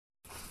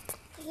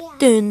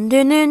Dun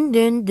dun dun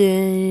dun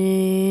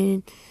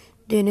dun.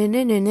 Dun dun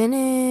dun dun dun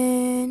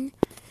dun.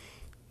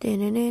 Dun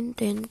dun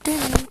dun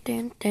dun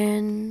dun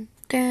dun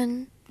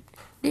dun.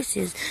 This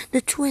is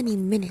the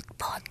 20-minute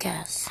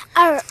podcast.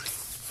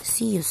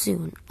 See you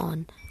soon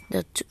on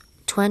the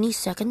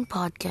 22nd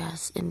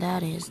podcast, and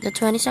that is the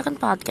 22nd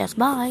podcast.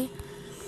 Bye.